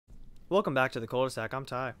Welcome back to the Cul-De-Sac. I'm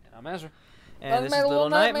Ty. And I'm Ezra. And this is Little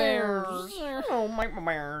Nightmares. Oh,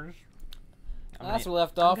 nightmares. Last we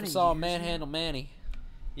left off, we saw Manhandle Manny.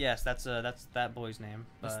 Yes, that's that boy's name.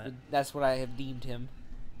 That's what I have deemed him.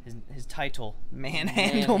 His title,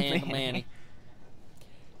 Manhandle Manny.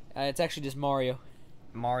 It's actually just Mario.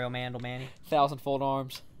 Mario Mandel Manny. 1,000-fold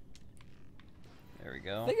arms. There we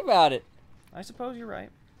go. Think about it. I suppose you're right.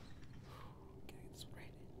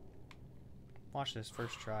 Watch this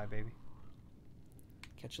first try, baby.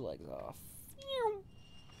 Catch your legs off.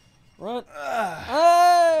 Run.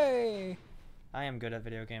 Hey! I am good at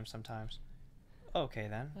video games sometimes. Okay,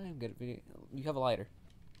 then. I am good at video. You have a lighter.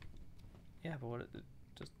 Yeah, but what it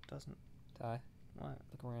just doesn't. Ty. What?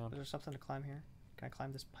 Look around. Is there something to climb here? Can I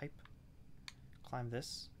climb this pipe? Climb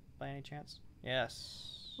this by any chance?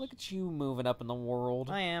 Yes. Look at you moving up in the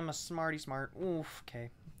world. I am a smarty smart. Oof.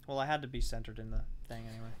 Okay. Well, I had to be centered in the thing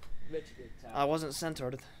anyway. Bet you did, Ty. I wasn't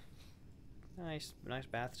centered. Nice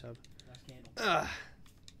bathtub. Nice candle. Ugh.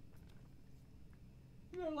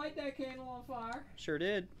 You gonna light that candle on fire? Sure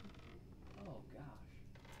did. Oh gosh.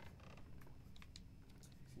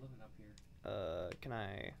 It's living up here. Can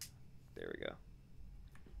I? There we go.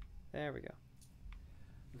 There we go.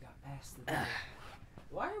 We got past the door.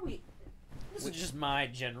 Why are we? This is just my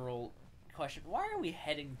general question. Why are we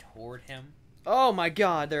heading toward him? Oh my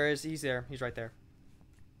God! There is. He's there. He's right there.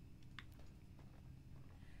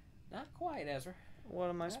 Not quite, Ezra. What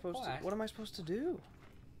am I supposed to? What am I supposed to do?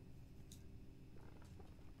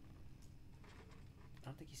 I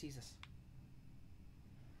don't think he sees us.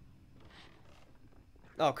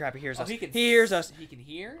 Oh crap! He hears us. He hears us. He can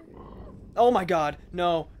hear? Oh my God!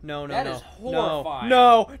 No! No! No! That no! is horrifying.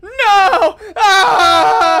 No! No! No!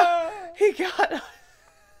 Ah! He got.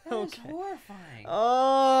 That is horrifying.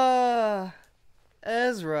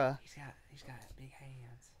 Ezra. He's got big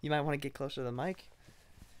hands. You might want to get closer to the mic.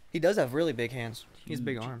 He does have really big hands. He has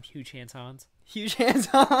big arms. Huge hands, Hans. Huge hands,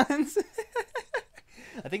 Hans.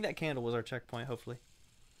 I think that candle was our checkpoint, hopefully.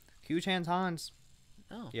 Huge hands, Hans.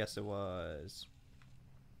 Oh. Yes, it was.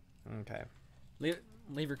 Okay. Leave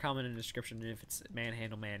your comment in the description if it's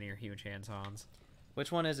Manhandle Manny or Huge Hands Hans.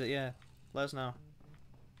 Which one is it? Yeah. Let us know.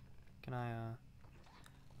 Can I,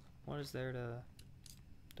 what is there to... Do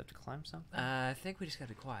I have to climb something? I think we just gotta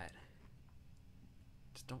be quiet.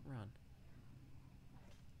 Just don't run.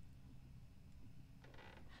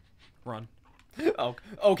 Run. Oh,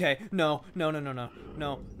 okay. No. No, no, no, no.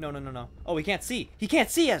 No, no, no, no, no. Oh, he can't see. He can't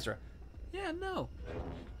see, Ezra. Yeah, no.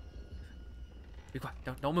 Be quiet.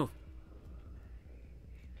 Don't move.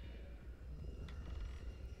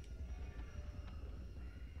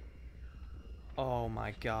 Oh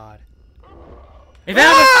my God. He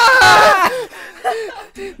found us!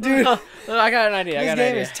 Dude, I got an idea. This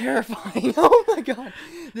game is terrifying. Oh my God.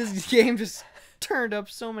 This game just turned up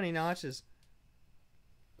so many notches.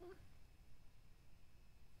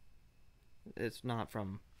 It's not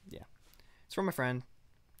from, yeah. It's from a friend.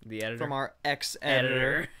 The editor. From our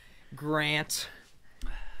ex-editor, Grant.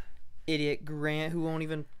 Idiot Grant, who won't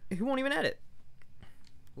even edit.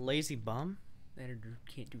 Lazy bum. The editor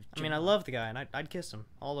can't do. I mean, I love the guy, and I'd kiss him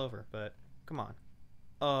all over, but come on.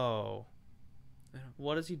 Oh.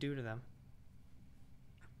 What does he do to them?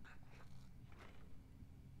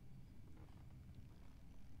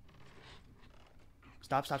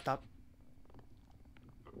 Stop, stop, stop.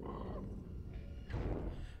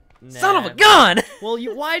 Son of a gun! Well,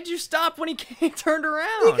 why'd you stop when he turned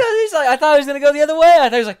around? Because he's like, I thought he was gonna go the other way. I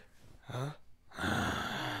thought he was like, huh?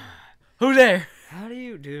 Who's there? How do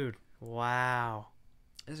you, dude? Wow.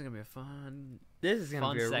 This is gonna be a fun. This is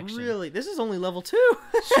gonna be a section. really. This is only level 2.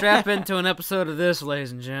 Strap into an episode of this,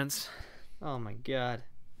 ladies and gents. Oh my God.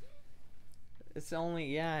 It's only,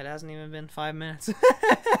 yeah. It hasn't even been 5 minutes.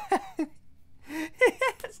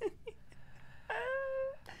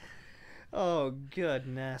 Oh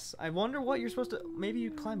goodness. I wonder what you're supposed to. Maybe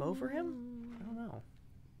you climb over him? I don't know.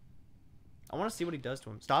 I want to see what he does to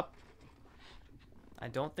him. Stop. I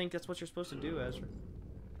don't think that's what you're supposed to do, Ezra.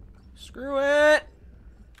 Screw it.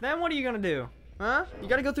 Then what are you gonna do? Huh? You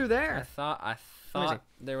gotta go through there. I thought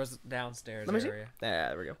there was a downstairs area.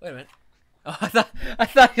 There we go. Wait a minute. Oh, I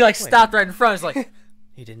thought he like stopped right in front. It's like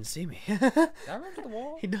he didn't see me. Did I run to the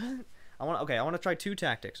wall? He doesn't. I want to try 2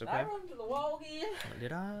 tactics, okay? Did I run to the wall again?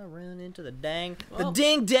 Did I run into the ding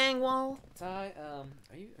dang wall? Ty,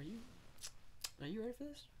 are you ready for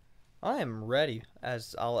this? I am ready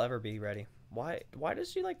as I'll ever be ready. Why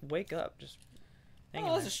does she like wake up just hang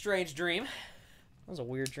Oh, that's a strange dream. That was a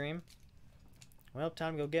weird dream. Well,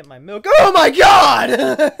 time to go get my milk. Oh my God!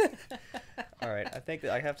 Alright, I think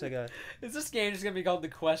that I have to go. Is this game just gonna be called The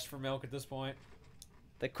Quest for Milk at this point?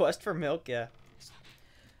 The quest for milk, yeah.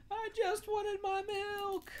 I just wanted my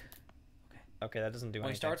milk. Okay, that doesn't do anything.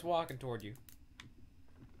 When he starts walking toward you,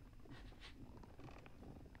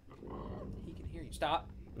 he can hear you. Stop.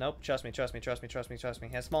 Nope, trust me. He has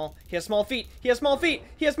small feet. He has small feet.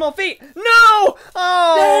 No!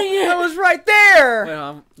 Oh, Dang it! I was right there.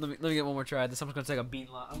 Wait, let me get one more try. This someone's gonna take a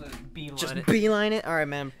beeline. I'm gonna beeline Just it. beeline it. All right,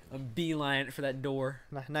 man. I'm beeline it for that door.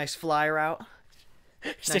 Nice fly route.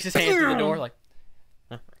 Sticks his hand through the door like.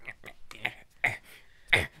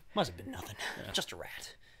 Must have been nothing. Just a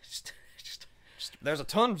rat. Just there's a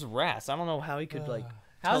ton of rats. I don't know how he could like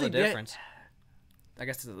tell the difference. I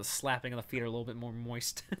guess the slapping of the feet are a little bit more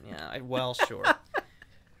moist. Yeah, well, sure.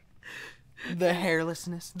 The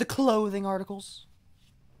hairlessness, the clothing articles.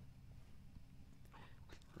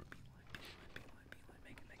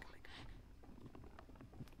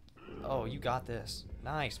 Oh, you got this.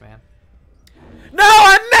 Nice, man. No,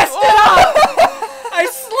 I messed it up!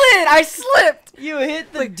 I slipped! You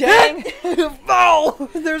hit the dang ball!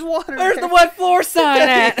 There's water. There's the wet floor sign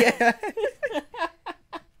at. Yeah.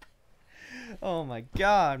 Oh my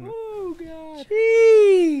god. Oh god.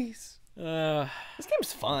 Jeez. This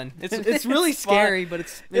game's fun. It's really scary, but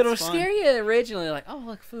it's it'll fun. scare you originally, like, oh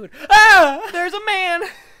look, food. Ah! There's a man!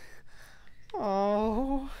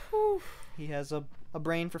 Oh. Whew. He has a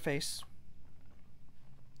brain for face.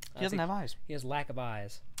 He doesn't have eyes. He has lack of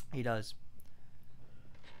eyes. He does.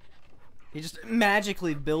 He just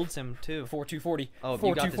magically builds him too. 4-2-40. Oh, 4-2-40.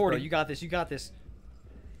 you got this, bro. You got this. You got this.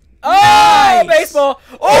 Oh, Nice! baseball!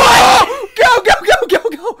 Oh! Go!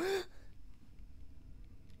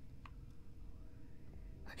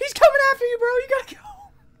 He's coming after you, bro. You gotta go.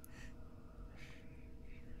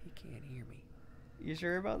 He can't hear me. You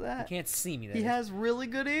sure about that? He can't see me. He has really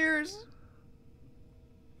good ears.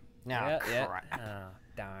 Now, yeah. Oh,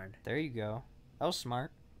 darn. There you go. That was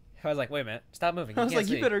smart. I was like, wait a minute, stop moving. I was like,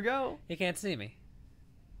 you better go. He can't see me.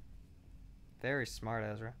 Very smart,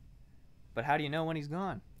 Ezra. But how do you know when he's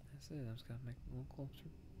gone? That's it. I'm just gonna make it a little closer.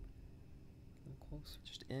 A little closer.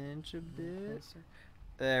 Just inch a bit. Closer.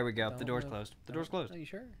 There we go. The door's closed. The door's closed. Are you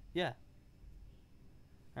sure? Yeah.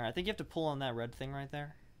 All right. I think you have to pull on that red thing right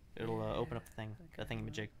there. It'll open up the thing. That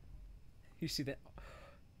thingamajig. You see that?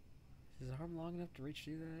 Is his arm long enough to reach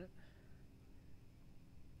through that?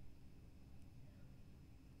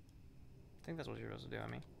 I think that's what you're supposed to do. I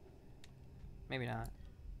mean, maybe not.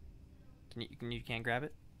 You can't grab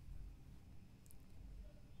it.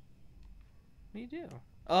 What do you do?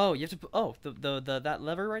 Oh, you have to put. Oh, the that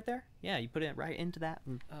lever right there. Yeah, you put it right into that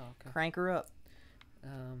and crank her up.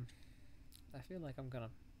 I feel like I'm gonna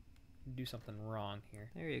do something wrong here.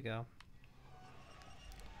 There you go.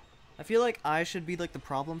 I feel like I should be like the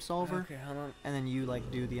problem solver. Okay, hold on. And then you like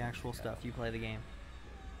do the actual stuff. You play the game.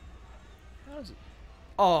 How does it?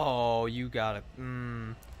 Oh, you got it.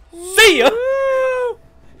 See ya!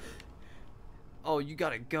 Oh, you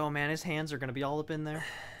gotta go, man. His hands are gonna be all up in there.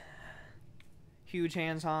 Huge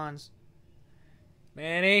hands, Hans.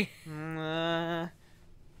 Manny.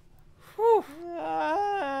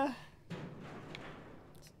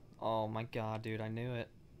 Oh my god, dude. I knew it.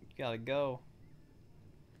 You gotta go.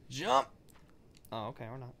 Jump! Oh, okay,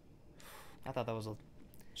 we're not. I thought that was a...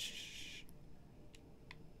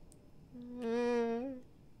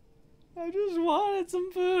 I just wanted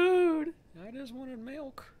some food. I just wanted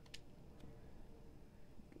milk.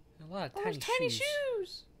 A lot of Oh, tiny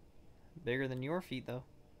shoes. Bigger than your feet, though.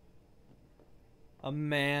 A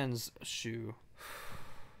man's shoe.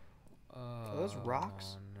 Are those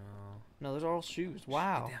rocks? No. No, those are all shoes.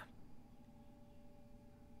 Wow. Get down.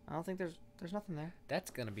 I don't think there's nothing there.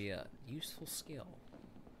 That's gonna be a useful skill.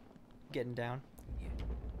 Getting down. Yeah.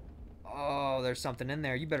 Oh, there's something in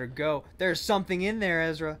there. You better go. There's something in there,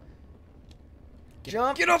 Ezra.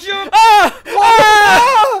 Jump! Get up! Jump! Ah!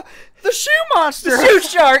 Ah! The shoe monster! The shoe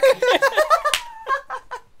shark!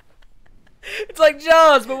 It's like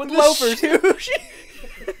Jaws, but with loafers. The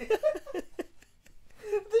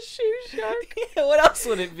shoe shark? Yeah, what else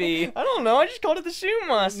would it be? I don't know. I just called it the shoe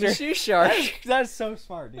monster. The shoe shark. That's so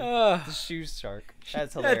smart, dude. The shoe shark.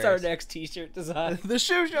 That's hilarious. That's our next t-shirt design. The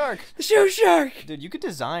shoe shark. The shoe shark! Dude, you could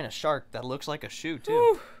design a shark that looks like a shoe, too.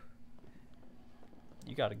 Woo.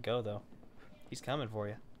 You gotta go, though. He's coming for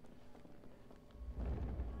you.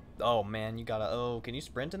 Oh, man, you gotta... Oh, can you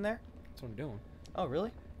sprint in there? That's what I'm doing. Oh,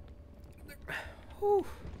 really? Whew.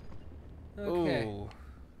 Okay. Ooh.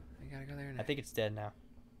 I gotta go there now. I think it's dead now.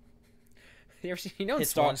 You ever seen? You know, in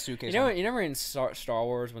It's Star. one suitcase You know, on it. you remember in Star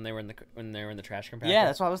Wars when they were in the trash compactor? Yeah,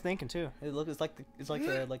 that's what I was thinking, too. It's like the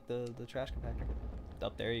trash compactor.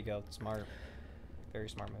 Oh, there you go. Smart. Very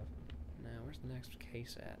smart move. Now, where's the next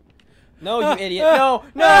case at? No, you idiot. No!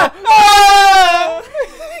 Ah!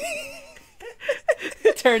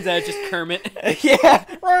 Turns out it's just Kermit. Yeah.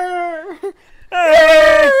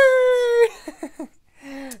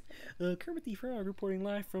 Kermit the Frog reporting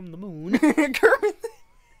live from the moon. Kermit.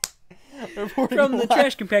 From the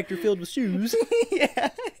trash compactor filled with shoes. Yeah.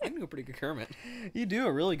 I'm gonna go pretty good Kermit. You do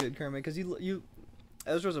a really good Kermit because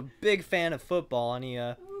Ezra's a big fan of football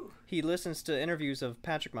and he listens to interviews of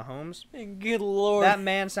Patrick Mahomes. Good lord. That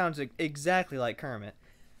man sounds exactly like Kermit.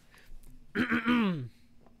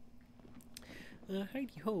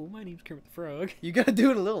 Heidi ho, my name's Kermit the Frog. You gotta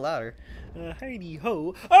do it a little louder. Heidi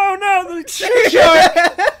ho. Oh no, the shoe shark!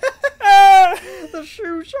 The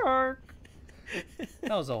shoe shark.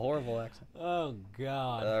 That was a horrible accent. Oh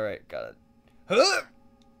god. All right, got it. Huh!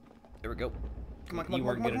 There we go. Come on, come on, You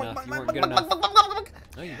come weren't on, good come on, enough. come You on, weren't good come on, enough. come on, come on.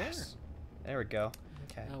 Oh, you Yes. There we go.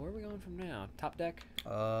 Okay. were. Where are we going from now? Top deck?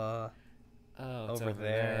 Oh, it's over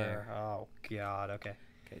there. Oh god. Okay.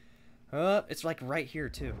 Okay. It's like right here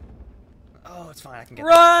too. Oh, it's fine. I can get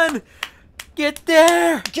Run! Get there!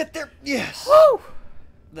 there. Get there. Yes. Woo!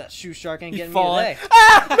 That shoe shark ain't You getting fallen. me today.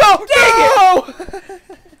 Ah! No, dang it!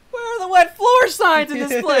 Where are the wet floor signs in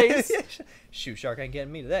this place? Shoe shark ain't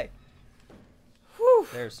getting me today. Whew.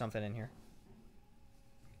 There's something in here.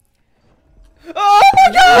 Oh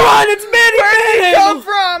my god! Run! It's Manny! Where did he come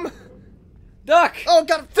from? Duck! Oh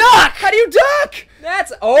god! Duck! How do you duck?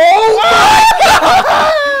 That's oh!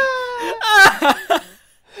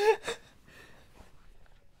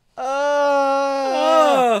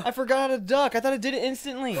 I forgot how to duck. I thought it did it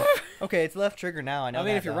instantly. Okay, it's left trigger now. I know. I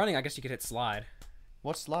mean, that, if you're though. running, I guess you could hit slide.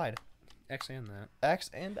 What slide? X and that. X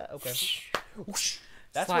and that. Okay.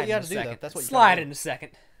 That's Slide what you into got to do, though. second. That's what you Slide gotta do. into second.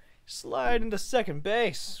 Slide into second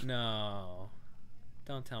base. No.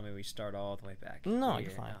 Don't tell me we start all the way back. No, here.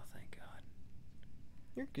 you're fine. Oh, thank God.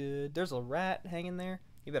 You're good. There's a rat hanging there.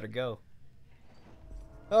 You better go.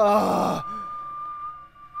 Oh.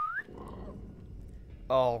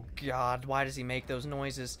 Oh God! Why does he make those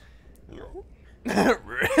noises? How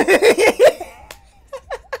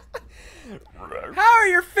are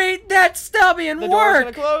your feet that stubby and The door's work?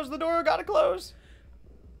 gonna close. The door gotta close.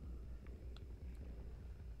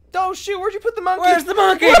 Oh shoot! Where'd you put the monkey? Where's the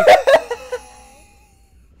monkey?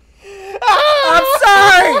 I'm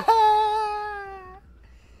sorry!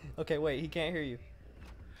 Okay, wait. He can't hear you.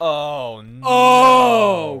 Oh no!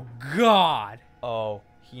 Oh God! Oh,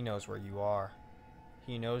 he knows where you are.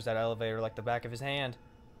 He knows that elevator like the back of his hand.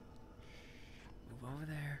 Move over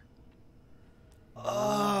there.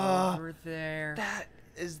 Oh, Over there. that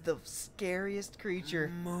is the scariest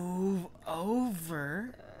creature. Move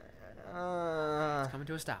over. Uh, Coming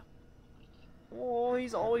to a stop. oh,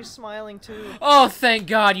 he's always smiling too. Oh, thank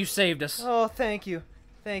God you saved us. Oh, thank you.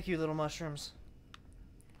 Thank you, little mushrooms.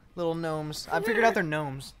 Little gnomes. I figured out they're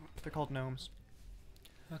gnomes. They're called gnomes.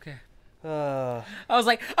 Okay. Uh. I was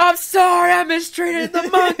like, I'm sorry I mistreated the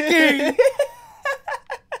monkey.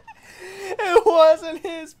 It wasn't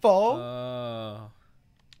his fault.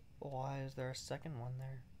 Why is there a second one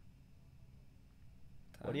there?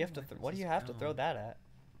 What do you have to? What do you have to throw that at?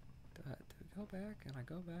 Do I go back and I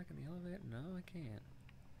go back in the elevator? No, I can't.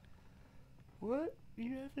 What do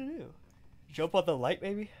you have to do? Jump on the light,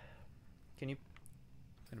 maybe? Can you?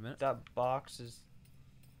 Wait a minute. That box is.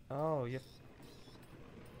 Oh, you.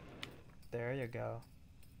 There you go.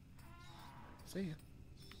 See ya.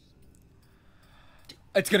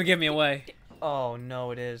 It's gonna give me away. Oh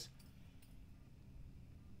no, it is.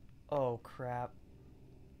 Oh crap!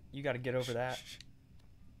 You got to get over that.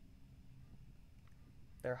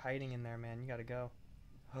 They're hiding in there, man. You got to go.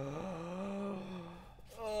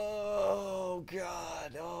 Oh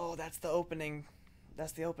God! Oh, that's the opening.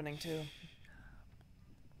 That's the opening too.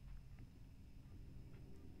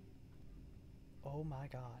 Oh my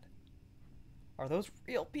God! Are those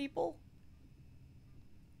real people?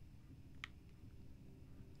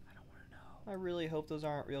 I don't want to know. I really hope those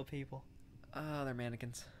aren't real people. Oh, they're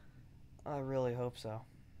mannequins. I really hope so.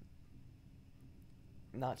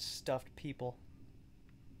 Not stuffed people.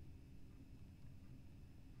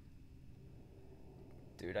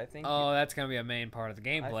 Dude, I think. Oh, that's gonna be a main part of the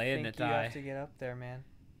gameplay, isn't it, you Ty? have to get up there, man.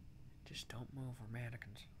 Just don't move, we're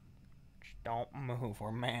mannequins. Just don't move.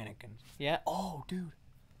 We're mannequins. Yeah. Oh, dude.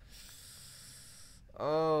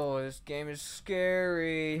 Oh, this game is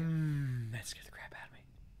scary. That scared the crap out of me.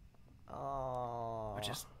 Oh. Which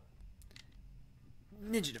is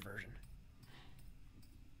ninja diversion.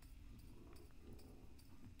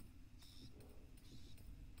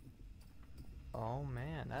 Oh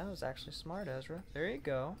man, that was actually smart, Ezra. There you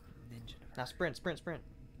go. Ninja diversion. Now sprint, sprint, sprint.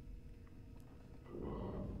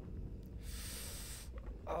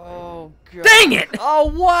 Oh God. Dang it! Oh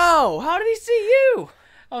wow! How did he see you?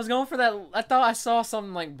 I was going for that. I thought I saw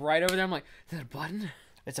something like bright over there. I'm like, is that a button?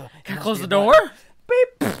 It's a. Can I close the door?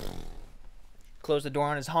 Beep. Close the door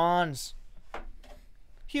on his Hans.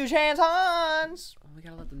 Huge hands, Hans. We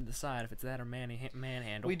gotta let them decide if it's that or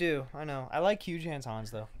manhandle. We do. I know. I like huge hands, Hans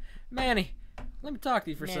though. Manny, let me talk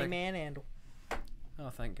to you for a Manny second. manhandle. Oh,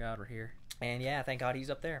 thank God we're here. And yeah, thank God he's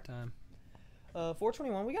up there. Time.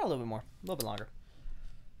 4:21. We got a little bit more. A little bit longer.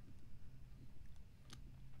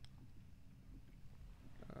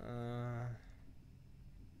 Go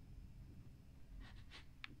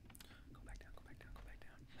back down. Go back down. Go back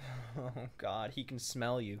down. Oh God, he can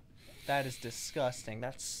smell you. That is disgusting.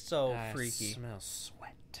 That's so freaky. I smell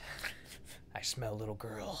sweat. I smell little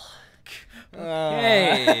girl.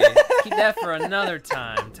 Hey, keep that for another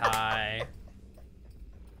time, Ty.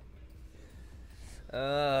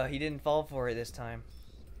 He didn't fall for it this time.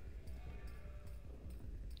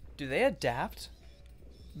 Do they adapt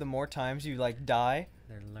the more times you like die?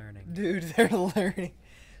 They're learning. Dude, they're learning.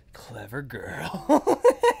 Clever girl.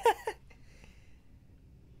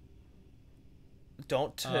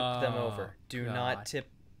 Don't tip them over. Do not tip.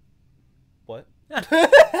 What?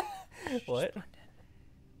 What?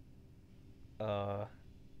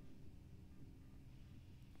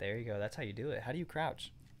 There you go. That's how you do it. How do you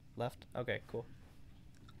crouch? Left? Okay, cool.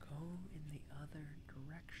 Go in the other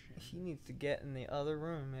direction. He needs to get in the other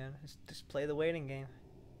room, man. Just play the waiting game.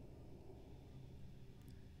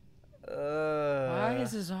 Why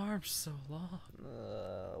is his arms so long?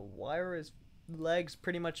 Why are his legs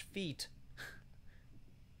pretty much feet?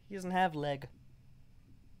 He doesn't have leg.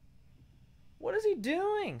 What is he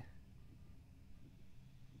doing?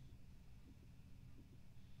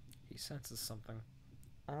 He senses something.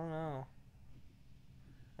 I don't know.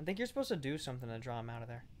 I think you're supposed to do something to draw him out of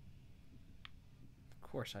there. Of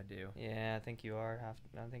course I do. Yeah, I think you are.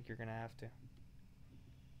 I think you're gonna have to.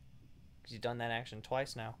 Because you've done that action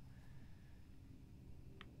twice now.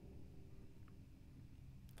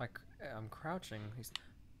 If I'm crouching, he's...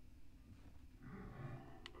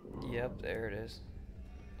 Yep, there it is.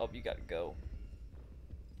 Oh, you gotta go.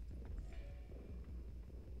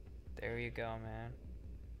 There you go, man.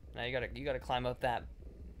 Now you gotta climb up that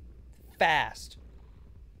fast.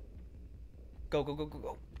 Go, go, go, go,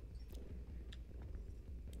 go.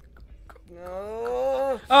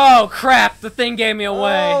 No. Oh, crap! The thing gave me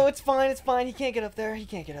away. Oh, it's fine, it's fine. He can't get up there. He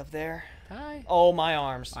can't get up there. Ty? Oh, my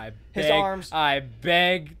arms. His arms. I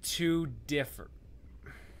beg to differ.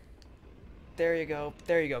 There you go.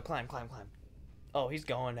 There you go. Climb, climb, climb. Oh, he's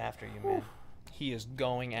going after you, man. He is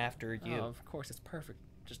going after you. Oh, of course, it's perfect.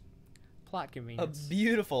 Just plot A convenience.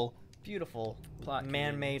 beautiful, beautiful Plot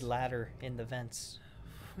man-made convenience. ladder in the vents.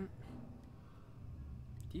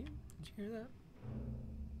 Did you hear that?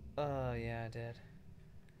 Yeah, I did.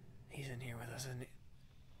 He's in here with us, isn't he?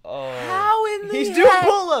 Oh. How in the He's heck? doing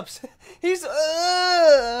pull-ups. He's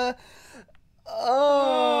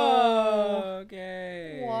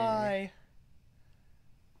Okay. Why?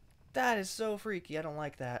 That is so freaky. I don't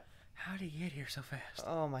like that. How did he get here so fast?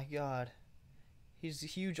 Oh my God. He's a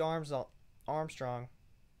huge Armstrong.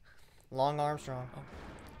 Long Armstrong.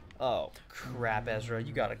 Oh crap, Ezra.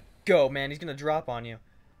 You gotta go, man. He's gonna drop on you.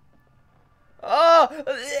 Oh!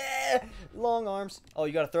 Long arms. Oh,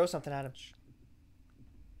 you gotta throw something at him.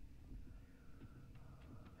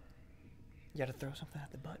 You gotta throw something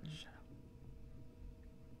at the button. Shut up.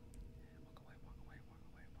 Walk away, walk away, walk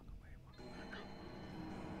away, walk away, walk away.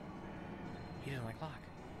 He doesn't like clock.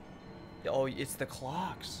 Oh, it's the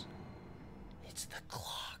clocks. It's the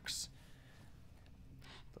clocks.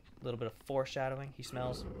 A little bit of foreshadowing. He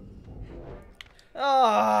smells.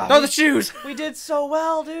 Oh, Oh, the shoes! we did so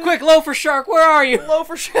well, dude. Quick, loafer shark, where are you?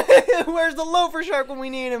 Loafer shark. Where's the loafer shark when we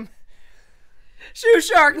need him? Shoe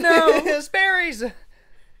shark, no! Sperry's.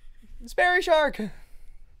 Sperry shark.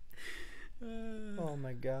 Oh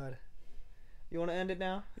my God. You want to end it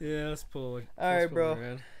now? Yeah, let's pull it. All right,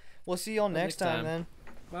 bro. We'll see y'all next time then.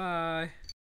 Bye.